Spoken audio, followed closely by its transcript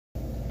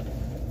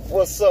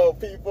What's up,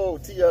 people?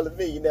 TL and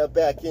me, now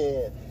back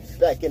in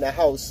the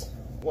house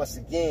once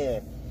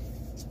again.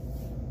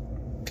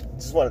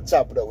 Just want to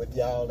chop it up with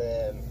y'all,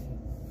 and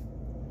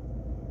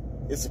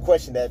it's a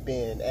question that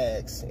been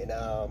asked, and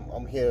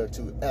I'm here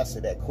to answer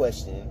that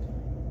question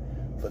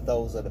for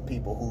those of the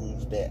people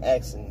who's been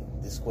asking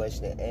this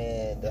question,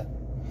 and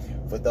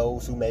for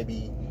those who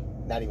maybe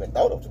not even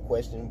thought of the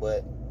question,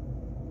 but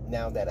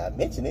now that I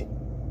mention it,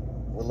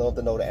 would love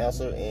to know the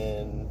answer,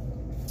 and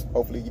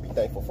hopefully you'll be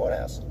thankful for the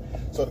answer.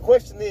 So the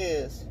question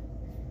is,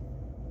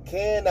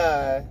 can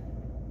I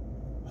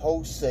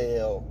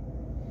wholesale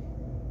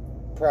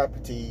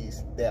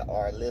properties that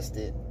are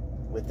listed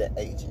with the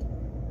agent?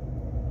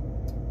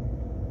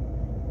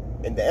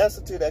 And the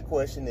answer to that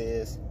question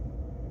is,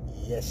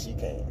 yes, you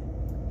can.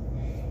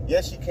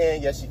 Yes, you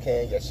can, yes, you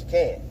can, yes, you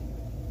can.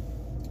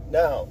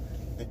 Now,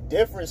 the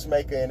difference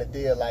maker in a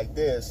deal like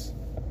this,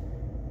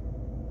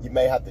 you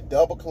may have to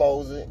double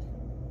close it,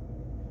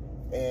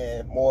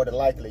 and more than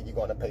likely, you're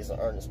going to pay some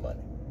earnest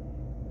money.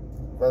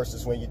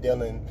 Versus when you're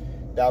dealing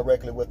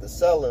directly with the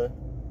seller,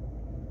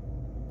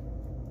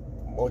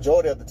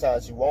 majority of the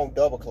times you won't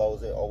double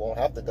close it or won't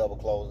have to double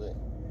close it,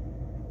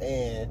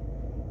 and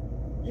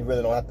you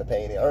really don't have to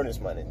pay any earnest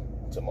money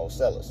to most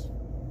sellers.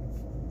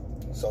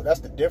 So that's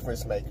the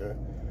difference maker.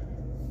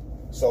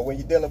 So when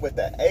you're dealing with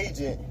the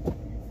agent,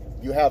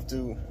 you have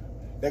to,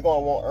 they're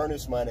going to want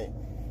earnest money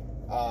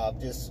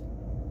just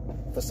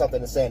for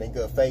something that's saying in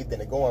good faith,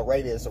 and the going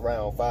rate is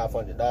around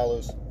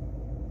 $500.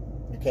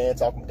 You can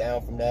talk them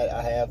down from that.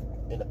 I have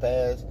in the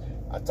past.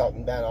 I talked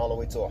them down all the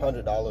way to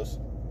 $100.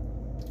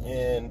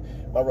 And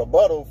my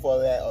rebuttal for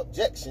that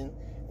objection,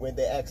 when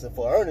they're asking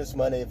for earnest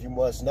money, if you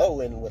must know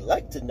and would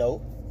like to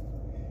know,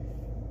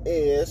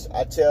 is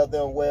I tell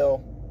them,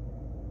 well,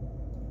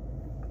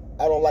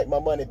 I don't like my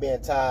money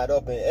being tied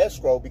up in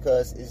escrow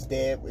because it's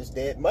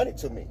dead money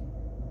to me.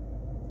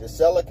 The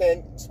seller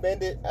can't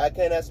spend it, I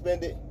cannot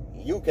spend it,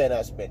 you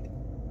cannot spend it,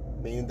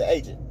 meaning the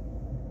agent.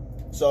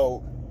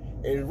 So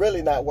it's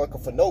really not working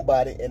for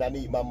nobody, and I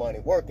need my money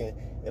working.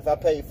 If I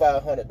pay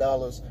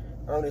 $500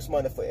 earnest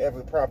money for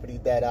every property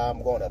that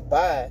I'm going to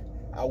buy,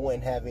 I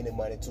wouldn't have any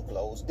money to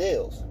close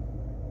deals.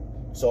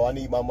 So I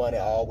need my money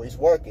always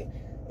working.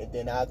 And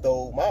then I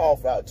throw my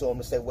offer out to them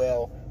to say,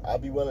 well, I'll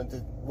be willing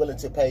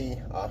to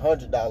pay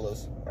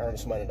 $100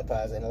 earnest money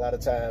deposit. And a lot of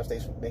times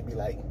they be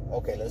like,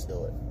 okay, let's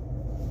do it.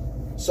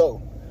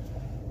 So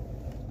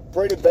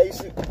pretty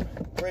basic,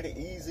 pretty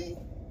easy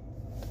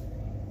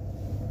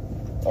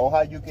on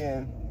how you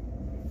can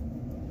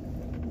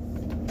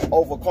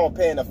overcome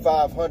paying a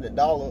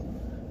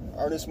 $500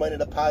 earnest money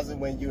deposit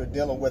when you're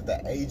dealing with the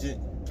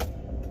agent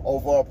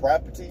over a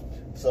property.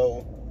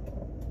 So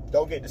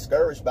don't get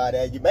discouraged by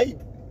that. You may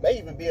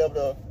even be able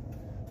to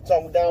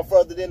talk them down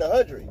further than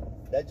 100.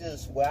 That's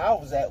just where I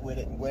was at with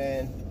it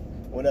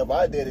whenever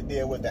I did a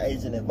deal with the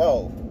agent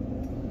involved.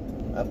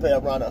 I pay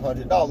around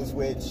 $100,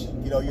 which,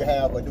 you know, you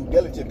have a due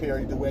diligence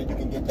period to where you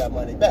can get that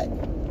money back.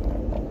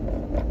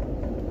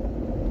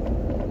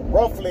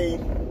 Roughly,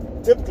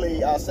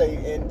 typically, I say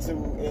in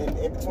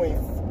between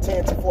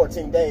 10 to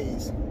 14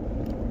 days.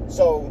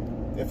 So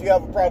if you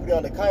have a property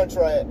under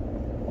contract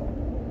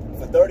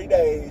for 30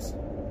 days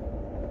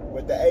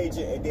with the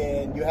agent, and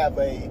then you have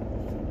a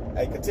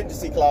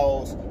contingency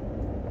clause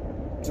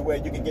to where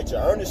you can get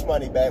your earnest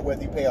money back,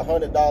 whether you pay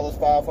 $100,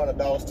 $500,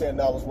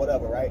 $10,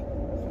 whatever, right?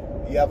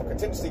 You have a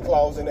contingency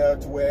clause in there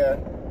to where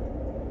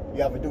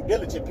you have a due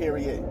diligence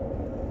period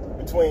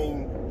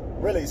between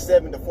really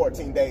 7 to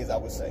 14 days, I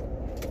would say.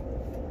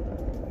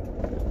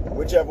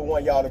 Whichever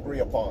one y'all agree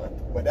upon.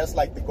 But that's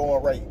like the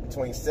going rate,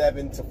 between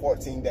 7 to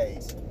 14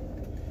 days.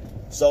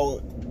 So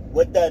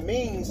what that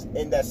means,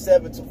 in that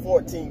 7 to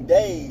 14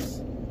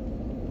 days,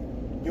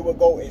 you will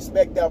go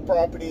inspect that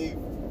property,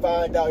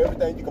 find out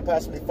everything you can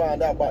possibly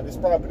find out about this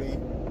property.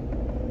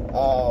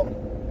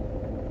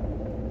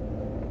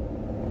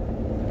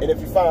 And if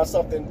you find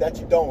something that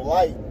you don't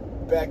like,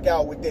 back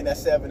out within that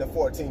 7 to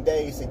 14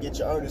 days and get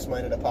your earnest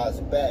money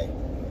deposit back.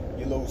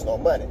 You lose no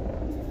money.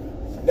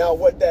 Now,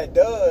 what that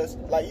does,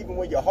 like even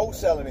when you're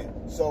wholesaling it,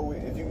 so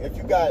if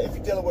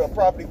you're dealing with a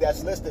property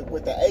that's listed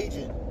with the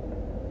agent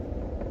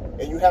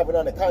and you have it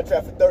under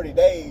contract for 30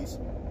 days,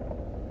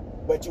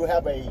 but you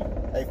have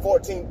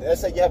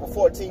let's say you have a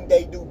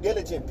 14-day due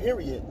diligence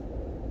period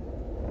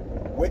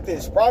with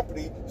this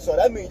property, so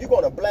that means you're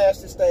going to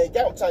blast this thing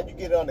out time you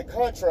get it under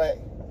contract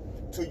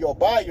to your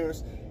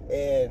buyers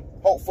and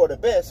hope for the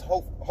best,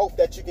 hope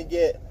that you can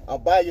get a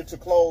buyer to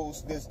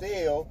close this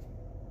deal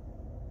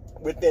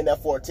within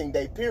that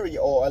 14-day period,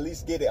 or at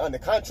least get it under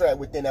contract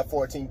within that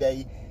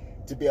 14-day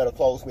to be able to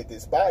close with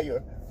this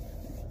buyer.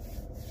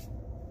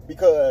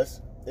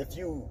 Because if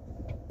you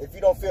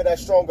don't feel that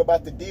strong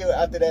about the deal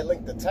after that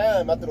length of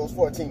time, after those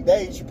 14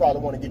 days, you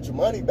probably want to get your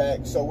money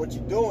back. So what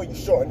you're doing, you're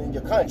shortening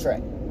your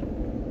contract.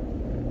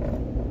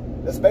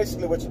 That's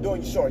basically what you're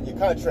doing. You're shortening your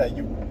contract.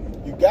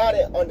 You got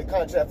it under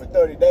contract for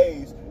 30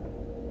 days,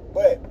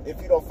 but if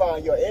you don't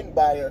find your end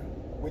buyer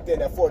within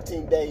that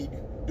 14-day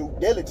due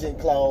diligence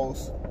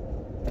clause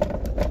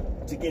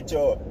to get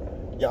your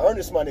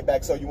earnest money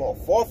back, so you won't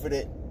forfeit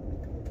it,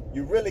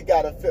 you really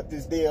got to flip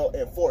this deal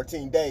in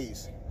 14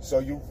 days. So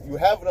you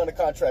have it under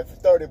contract for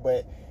 30,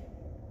 but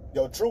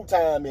your true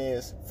time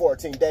is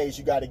 14 days.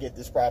 You got to get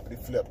this property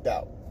flipped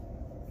out.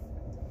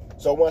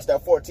 So once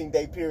that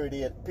 14-day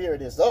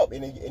period is up,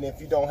 and if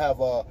you don't have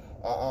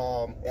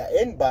an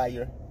end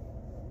buyer,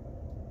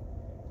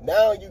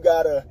 now you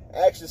got to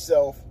ask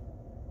yourself,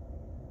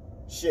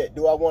 shit,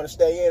 do I want to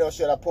stay in or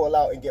should I pull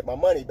out and get my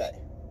money back?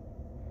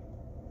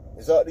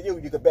 It's up to you.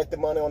 You can bet the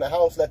money on the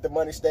house, let the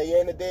money stay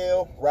in the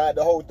deal, ride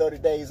the whole 30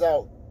 days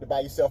out to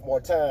buy yourself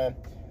more time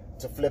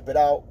to flip it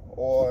out,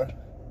 or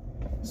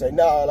say,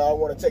 no, I don't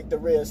want to take the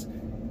risk.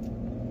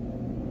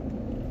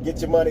 Get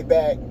your money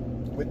back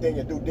within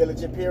your due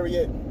diligence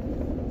period.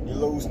 You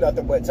lose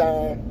nothing but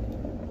time.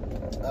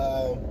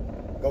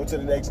 Go to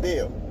the next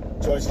deal.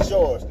 Choice is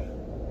yours.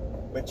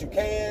 But you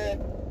can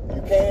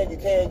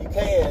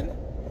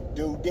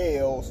do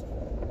deals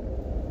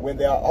when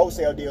they are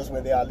wholesale deals,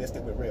 when they are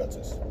listed with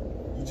realtors.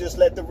 You just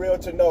let the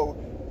realtor know,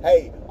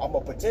 hey, I'm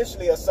going to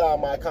potentially assign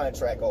my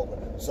contract over.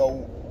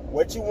 So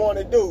what you want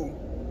to do,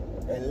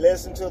 and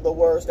listen to the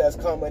words that's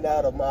coming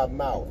out of my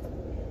mouth.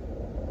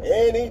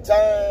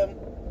 Anytime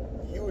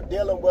you're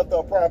dealing with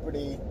a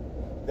property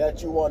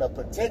that you want to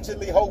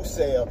potentially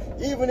wholesale,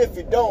 even if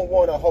you don't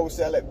want to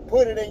wholesale it,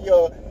 put it in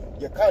your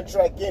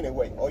contract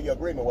anyway, or your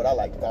agreement, what I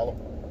like to call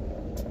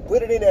them.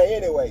 Put it in there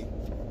anyway.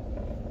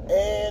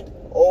 And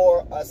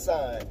or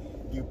assign.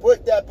 You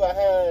put that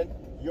behind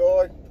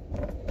your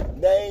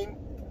name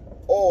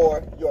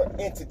or your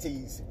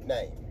entity's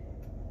name.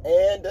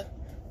 And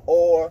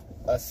or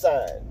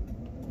assign.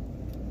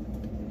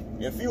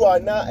 If you are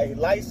not a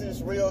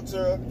licensed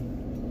realtor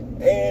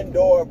and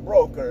or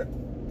broker,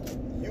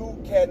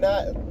 you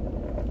cannot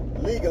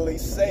legally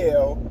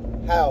sell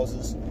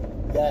houses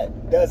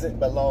that doesn't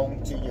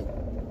belong to you.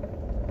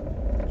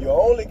 You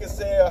only can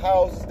sell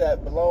houses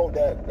that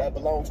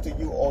belongs to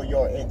you or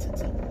your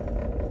entity.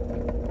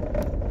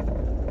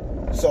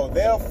 So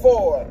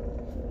therefore,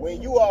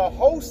 when you are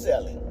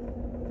wholesaling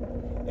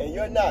and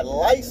you're not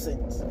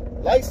licensed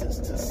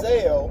to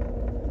sell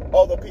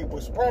other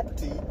people's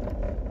property,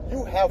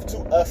 you have to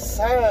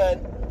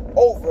assign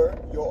over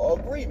your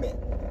agreement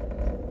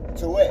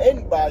to an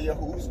end buyer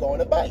who's going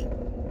to buy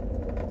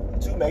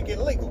it to make it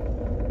legal.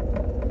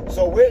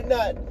 So we're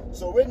not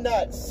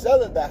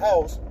selling the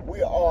house,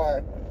 we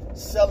are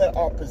selling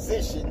our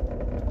position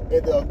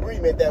in the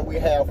agreement that we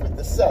have with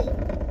the seller.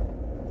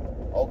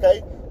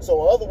 Okay?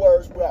 So in other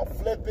words, we are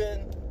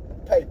flipping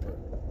paper.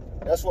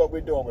 That's what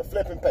we're doing. We're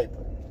flipping paper.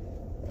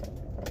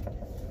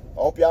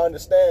 I hope y'all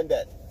understand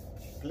that.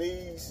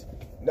 Please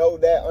know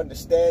that,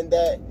 understand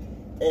that.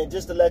 And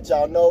just to let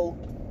y'all know,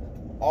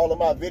 all of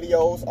my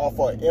videos are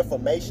for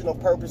informational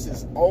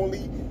purposes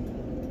only.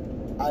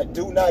 I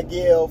do not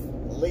give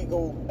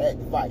legal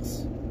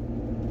advice.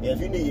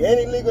 If you need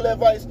any legal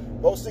advice,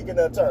 go seek an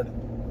attorney.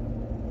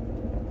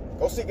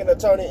 Go seek an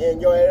attorney in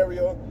your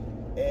area,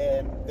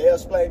 and they'll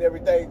explain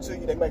everything to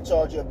you. They may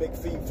charge you a big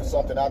fee for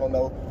something, I don't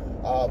know.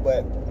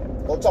 But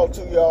go talk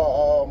to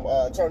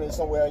your attorney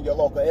somewhere in your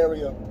local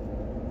area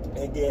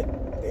and get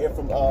the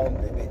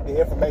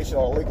information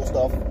on legal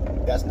stuff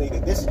that's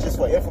needed. This is just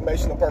for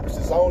informational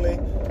purposes only.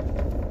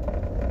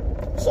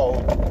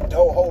 So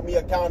don't hold me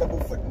accountable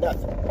for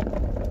nothing.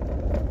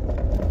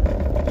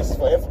 This is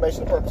for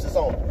informational purposes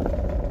only.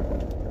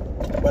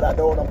 But I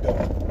know what I'm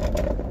doing.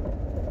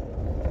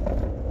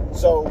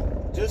 So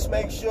just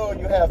make sure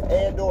you have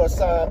and or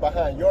sign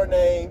behind your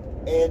name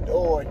and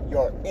or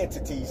your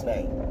entity's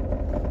name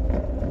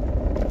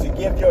to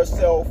give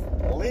yourself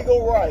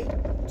legal right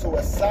to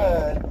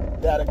assign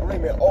that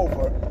agreement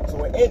over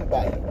to an end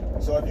buyer.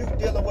 So if you're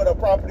dealing with a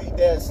property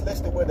that's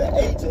listed with an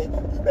agent,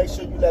 you make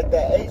sure you let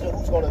that agent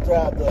who's going to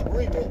drive the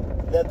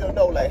agreement, let them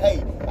know, like,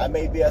 hey, I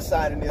may be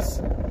assigning this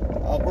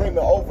agreement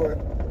over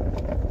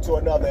to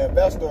another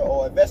investor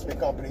or investment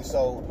company,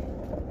 so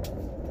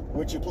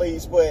would you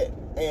please put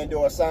and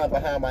or sign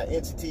behind my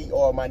entity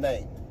or my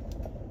name?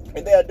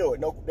 And they'll do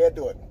it. No, they'll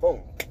do it.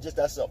 Boom. Just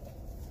that simple.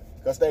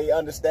 Because they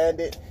understand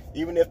it.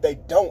 Even if they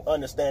don't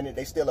understand it,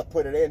 they still have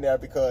put it in there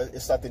because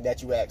it's something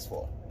that you asked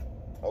for.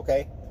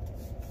 Okay?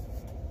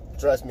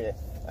 Trust me,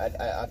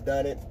 I've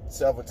done it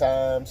several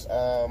times.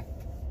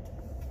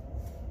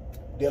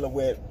 Dealing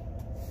with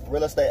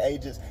real estate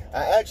agents.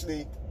 I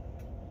actually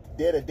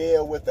did a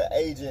deal with the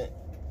agent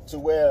to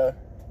where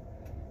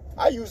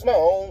I used my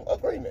own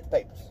agreement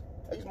papers.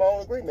 I used my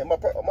own agreement, my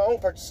own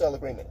purchase sale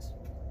agreements.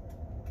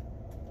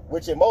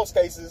 Which in most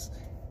cases,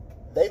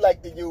 they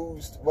like to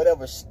use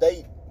whatever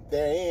state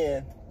they're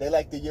in. They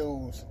like to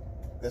use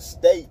the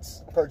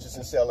state's purchase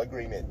and sale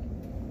agreement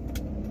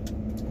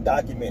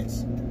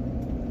documents.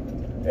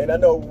 And I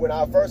know when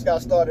I first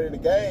got started in the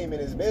game, in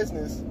this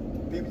business,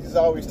 people just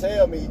always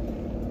tell me,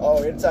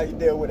 oh, anytime you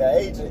deal with an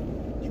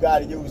agent, you got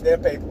to use their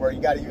paperwork.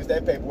 You got to use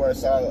their paperwork.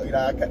 So, you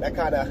know, I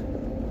kind of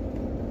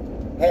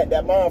had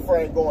that mind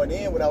frame going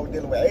in when I was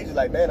dealing with agents.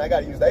 Like, man, I got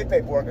to use their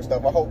paperwork and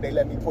stuff. I hope they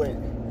let me put,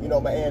 you know,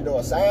 my and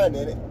or sign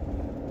in it,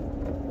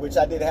 which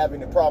I didn't have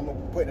any problem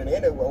putting it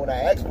in it when I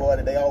asked for it,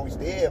 and they always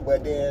did.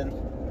 But then,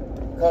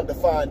 come to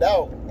find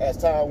out, as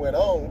time went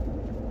on,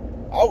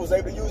 I was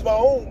able to use my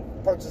own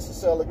purchase and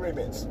sale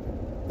agreements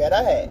that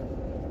I had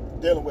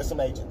dealing with some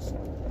agents.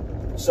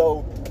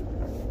 So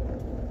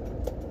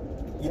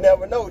you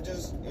never know.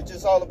 It's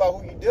just all about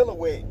who you're dealing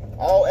with.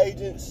 All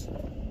agents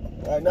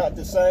are not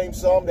the same.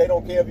 Some, they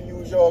don't care if you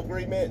use your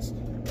agreement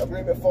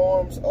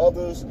forms.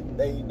 Others,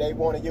 they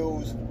want to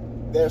use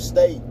their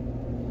state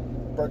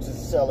purchase and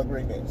sale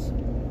agreements.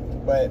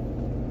 But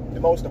the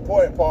most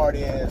important part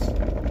is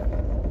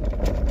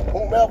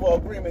whomever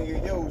agreement you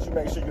use, you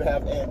make sure you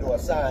have and/or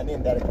sign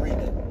in that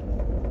agreement,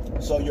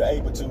 so you're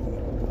able to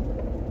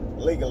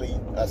legally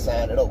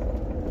assign it over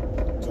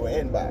to an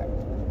end buyer.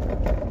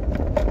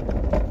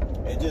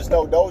 And just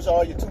know those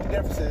are your two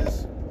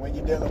differences when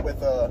you're dealing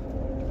with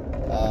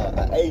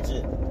an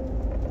agent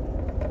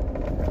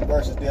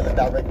versus dealing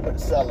directly with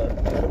the seller.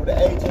 Dealing with an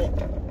agent,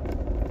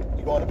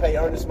 you're going to pay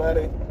earnest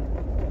money,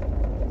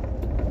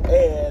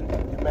 and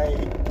you may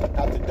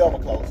have to double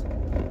close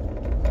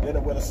it.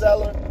 Dealing with a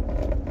seller,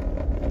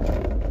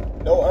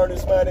 no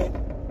earnest money,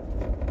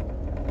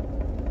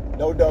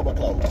 no double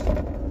close.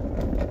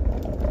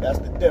 That's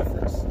the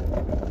difference.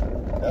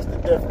 That's the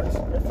difference.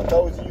 And for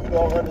those of you who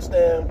don't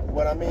understand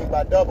what I mean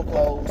by double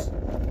close,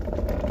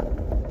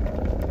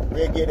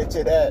 we'll get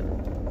into that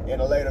in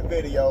a later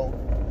video.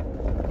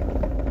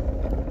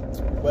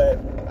 But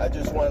I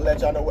just want to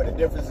let y'all know what the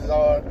differences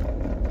are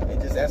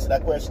and just answer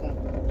that question.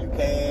 You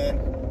can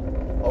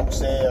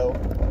wholesale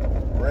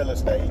real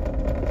estate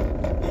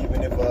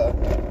even if a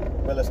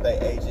real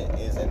estate agent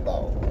is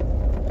involved.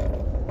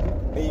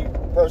 Me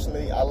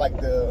personally, I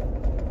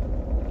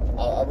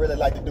really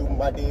like to do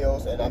my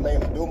deals, and I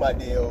mainly do my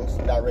deals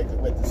directly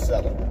with the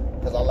seller,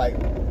 because I like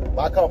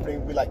my company.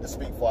 We like to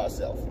speak for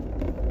ourselves.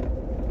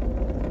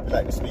 We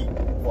like to speak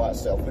for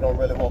ourselves. We don't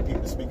really want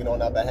people speaking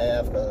on our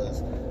behalf,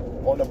 because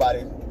won't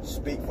nobody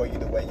speak for you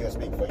the way you'll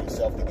speak for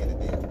yourself to get a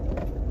deal.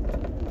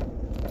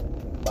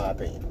 My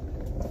opinion.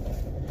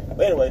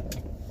 But anyway,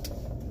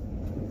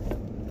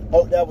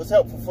 hope that was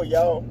helpful for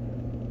y'all.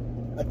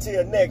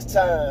 Until next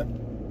time,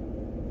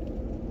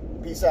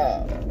 peace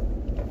out.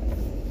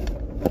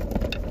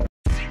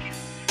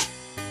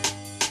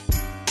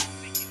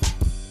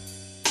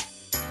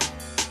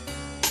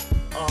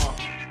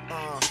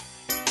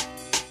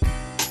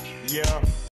 Yeah.